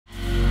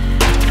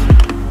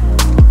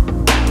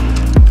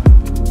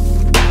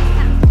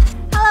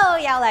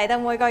嚟到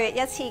每個月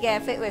一次嘅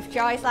Fit with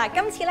Joyce 啦，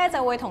今次咧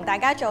就會同大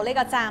家做呢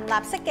個站立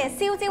式嘅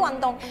燒脂運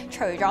動。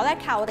除咗咧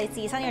靠我哋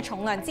自身嘅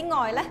重量之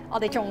外咧，我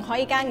哋仲可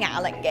以加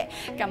啞鈴嘅，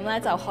咁咧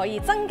就可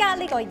以增加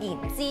呢個燃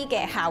脂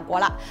嘅效果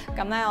啦。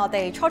咁咧我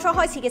哋初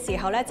開始嘅時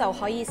候咧就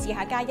可以試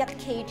下加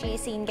1kg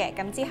先嘅，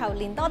咁之後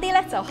練多啲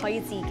咧就可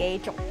以自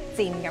己逐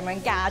漸咁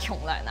樣加重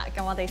量啦。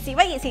咁我哋事不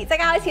宜遲，即刻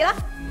開始啦！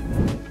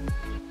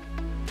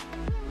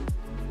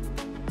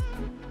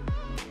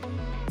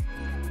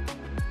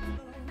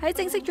喺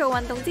正式做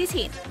運動之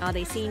前，我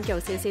哋先做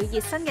少少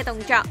熱身嘅動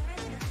作。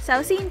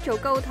首先做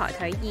高抬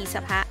腿20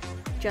下，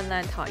盡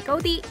量抬高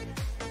啲。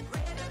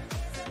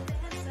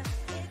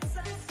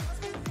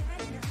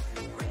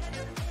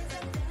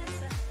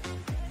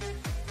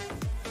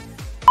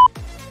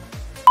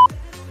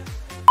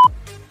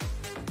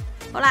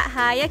好啦，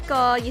下一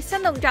個熱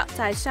身動作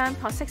就係雙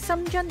撲式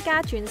深蹲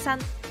加轉身。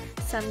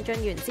深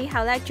蹲完之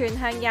後咧，轉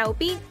向右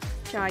邊，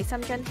再深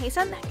蹲起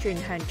身，轉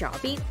向左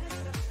邊。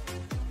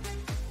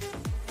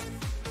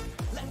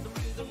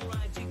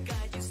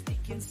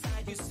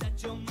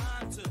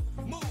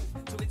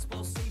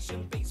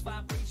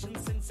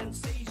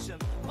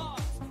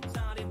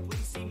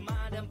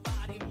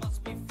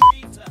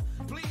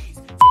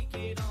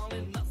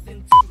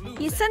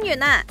熱身完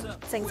啦，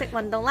正式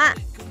運動啦！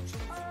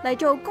嚟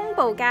做弓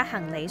步加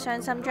行李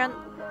箱深蹲，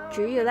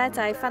主要咧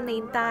就係訓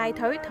練大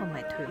腿同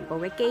埋臀部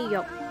嘅肌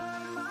肉。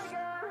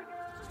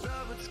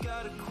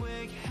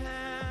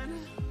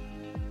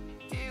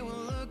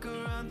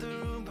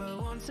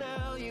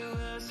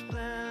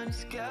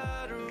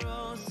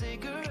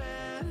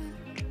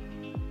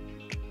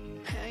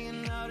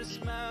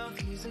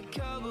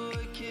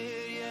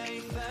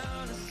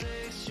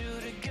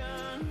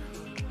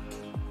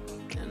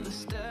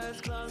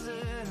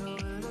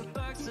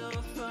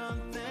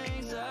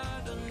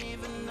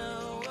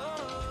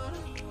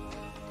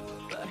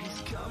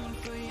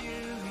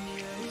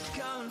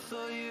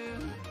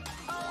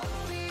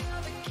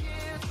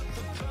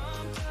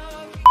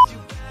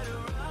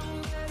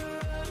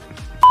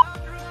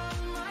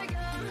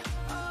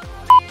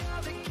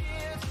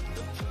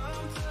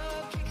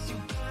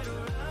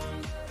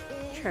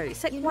錘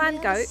式彎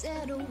舉，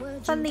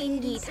訓練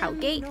二頭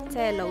肌，即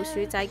係老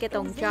鼠仔嘅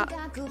動作，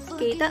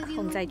記得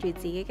控制住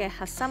自己嘅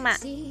核心啊！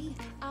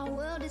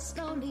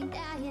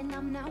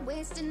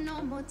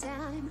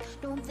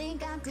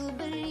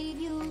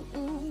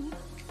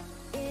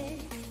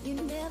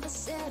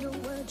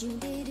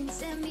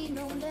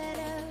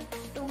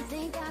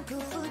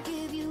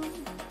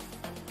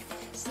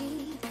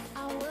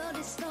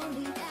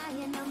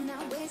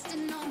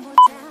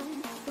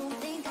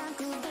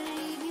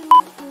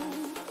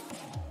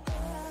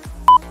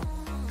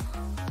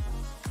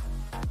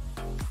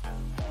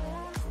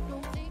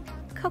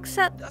曲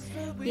膝，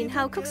然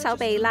後曲手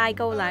臂拉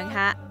高2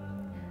下，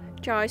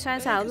再雙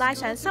手拉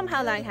上心口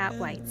2下，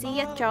為之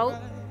一組。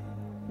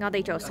我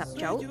哋做10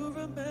組。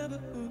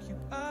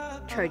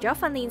除咗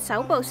訓練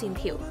手部線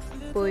條，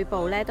背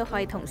部咧都可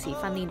以同時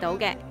訓練到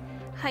嘅，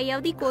係有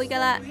啲攰噶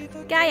啦，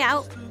加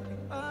油！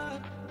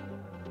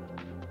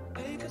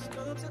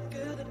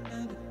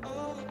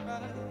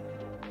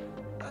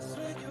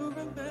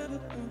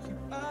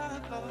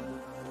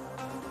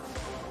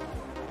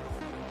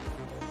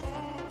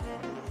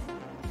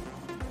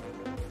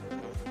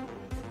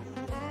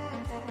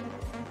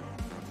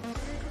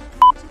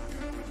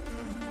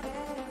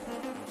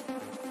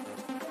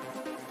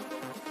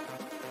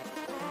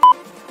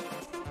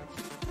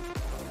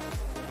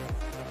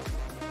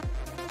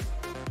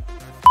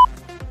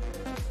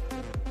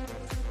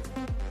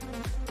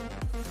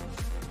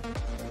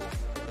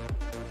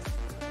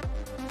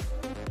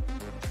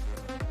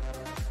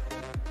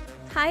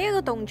下一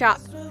個動作，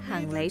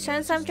行李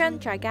箱深蹲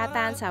再加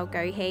單手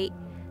舉起。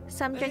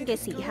深蹲嘅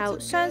時候，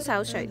雙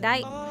手垂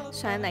低，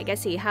上嚟嘅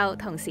時候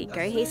同時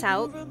舉起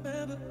手。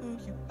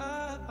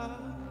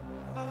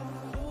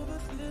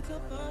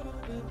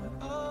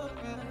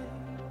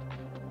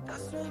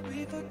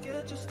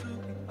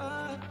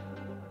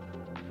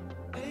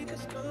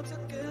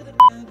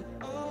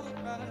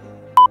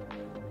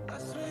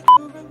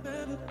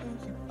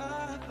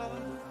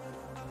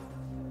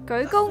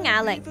舉高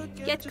啞鈴，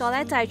一個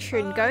咧就係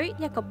全舉，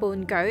一個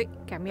半舉，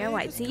咁樣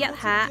為之1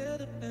下。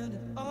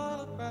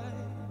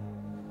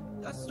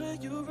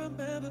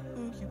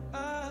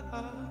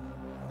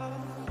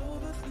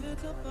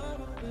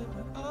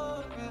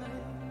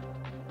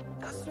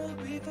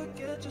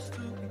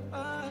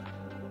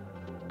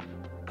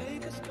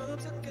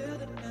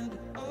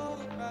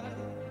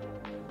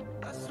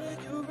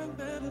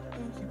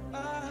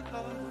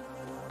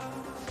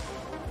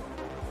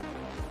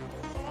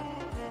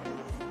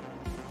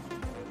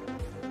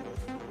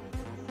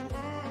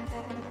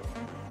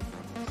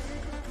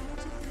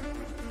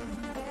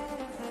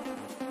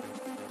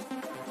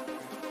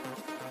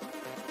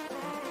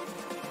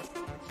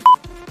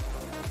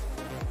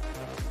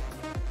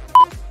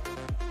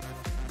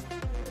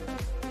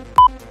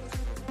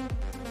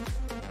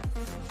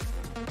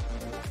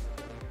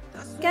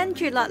跟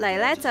住落嚟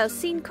呢，就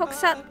先曲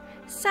膝，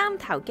三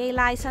頭肌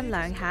拉伸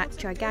2下，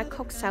再加曲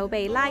手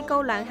臂拉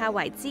高2下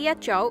為之一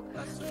組，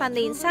訓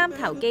練三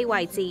頭肌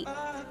位置。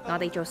我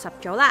哋做10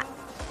組啦，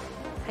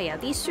係有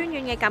啲酸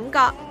軟嘅感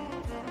覺。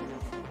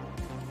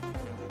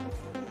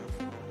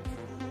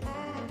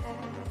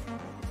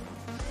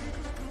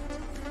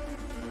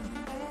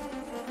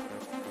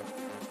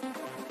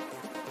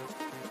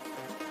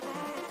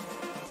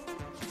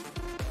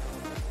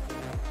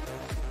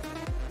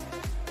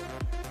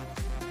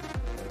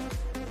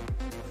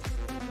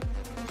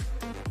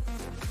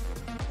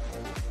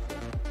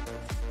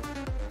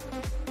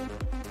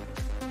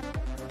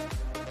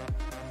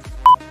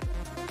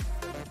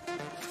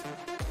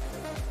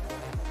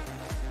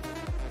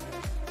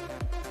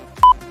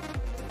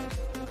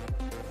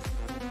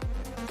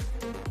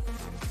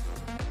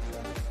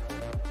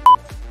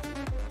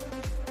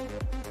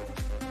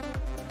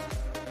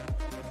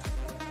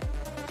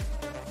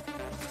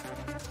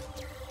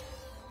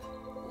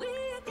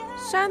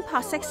雙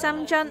撲式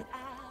深蹲，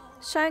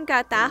雙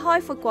腳打開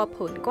闊過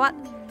盤骨，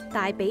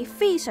大髀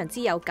非常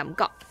之有感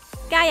覺。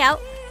加油，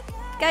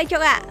繼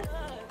續啊！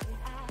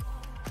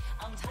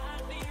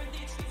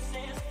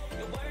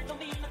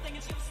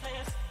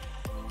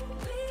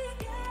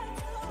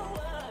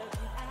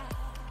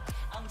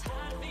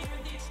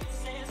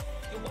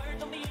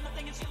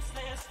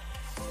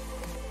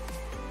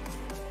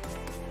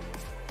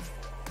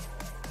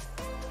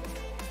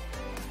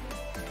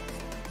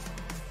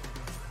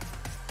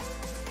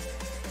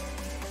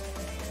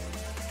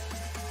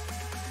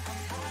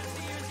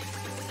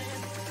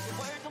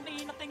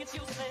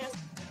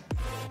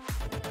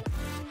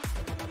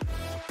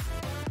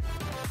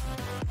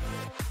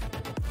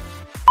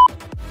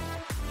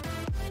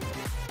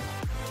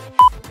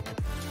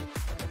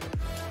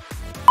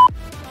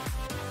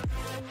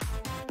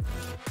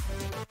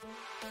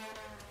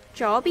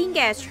左邊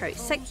嘅錘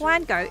式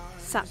彎舉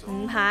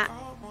15下，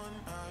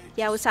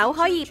右手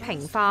可以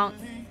平放，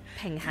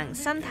平衡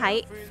身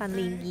體，訓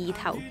練2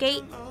頭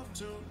肌。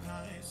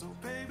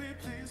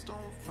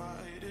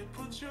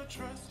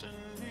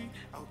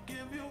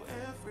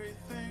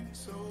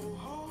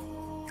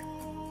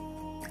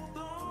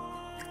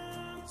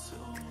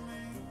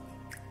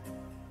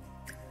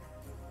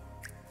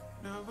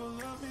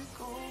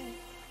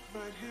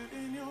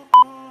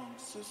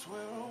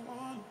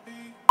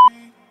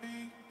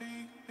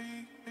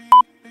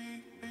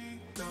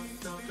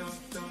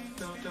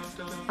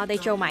我哋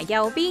做埋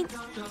右邊，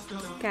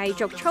繼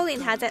續操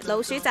練下隻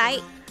老鼠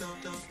仔。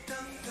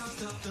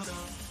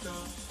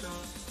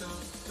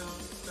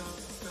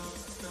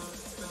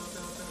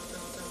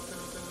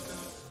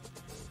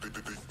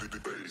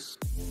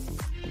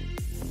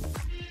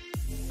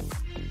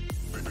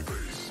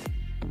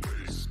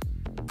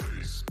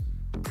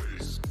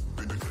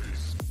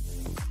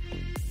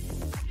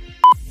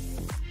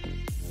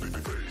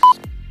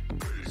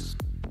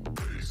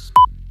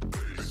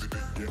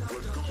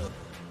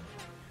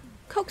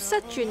曲膝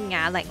轉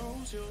啞鈴，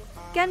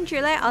跟住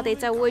呢，我哋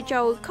就會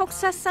做曲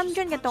膝深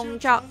蹲嘅動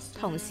作，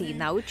同時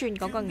扭轉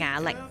嗰個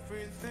啞鈴。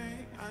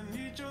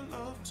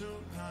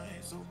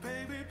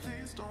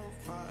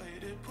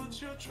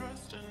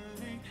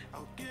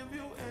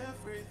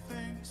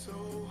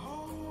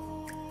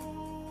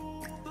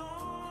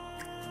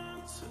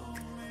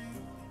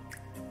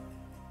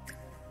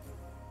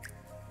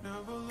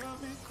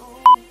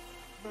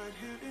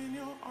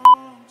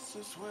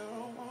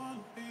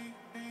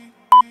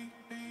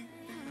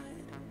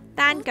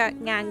單腳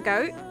硬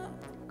舉，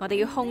我哋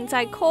要控制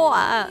core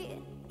啊！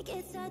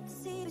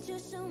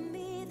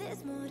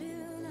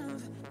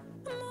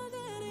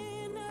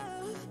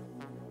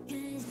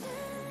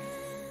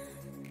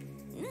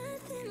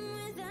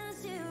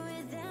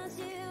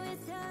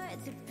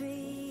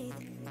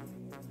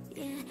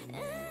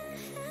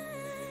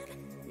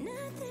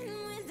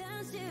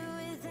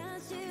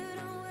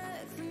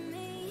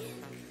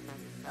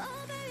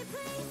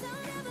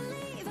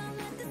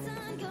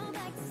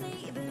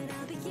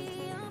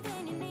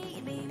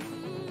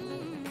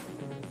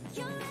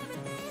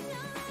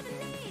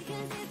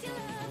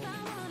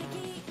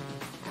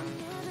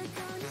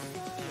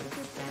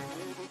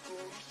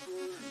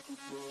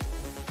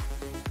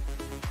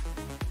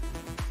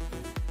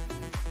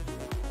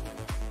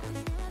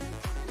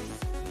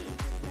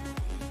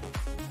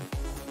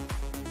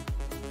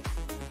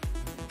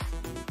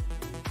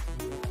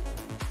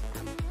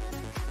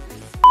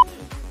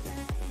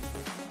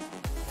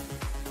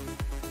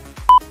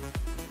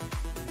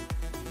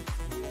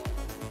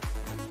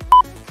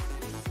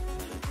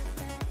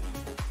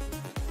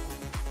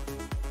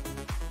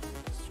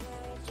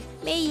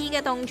尾二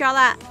嘅動作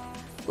啦，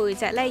背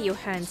脊呢要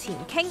向前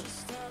傾，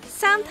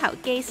三頭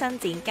肌伸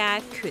展加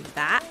拳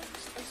打。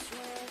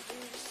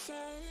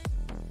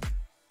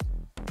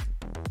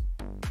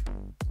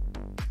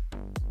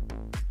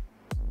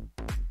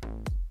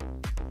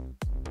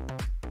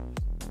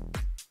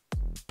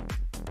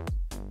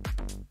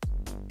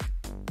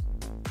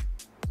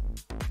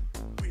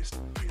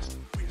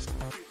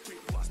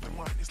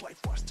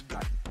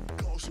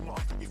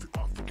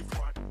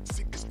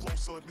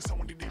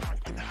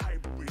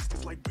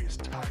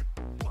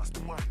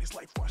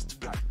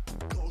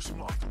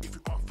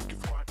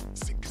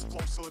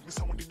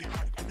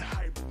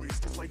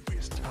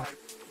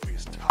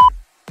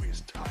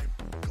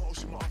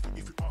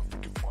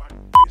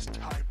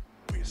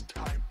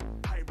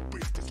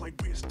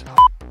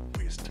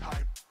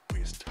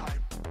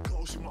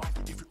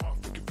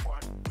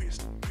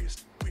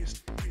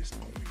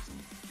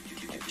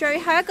最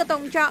後一個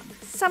動作，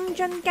深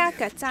蹲加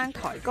腳踭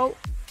抬高。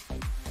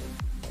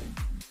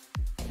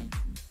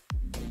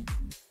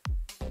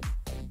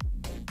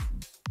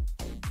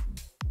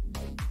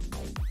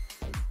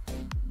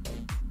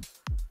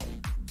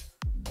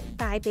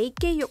大髀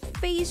肌肉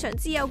非常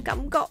之有感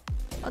覺，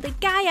我哋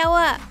加油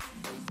啊！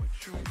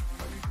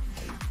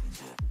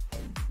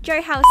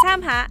最後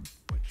3下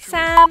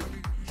，3、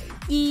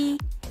2、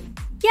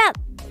1。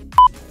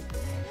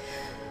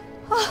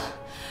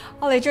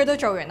我哋追都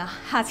做完啦，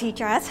下次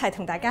再一齊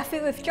同大家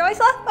Fit with Joyce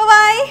啦，拜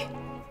拜。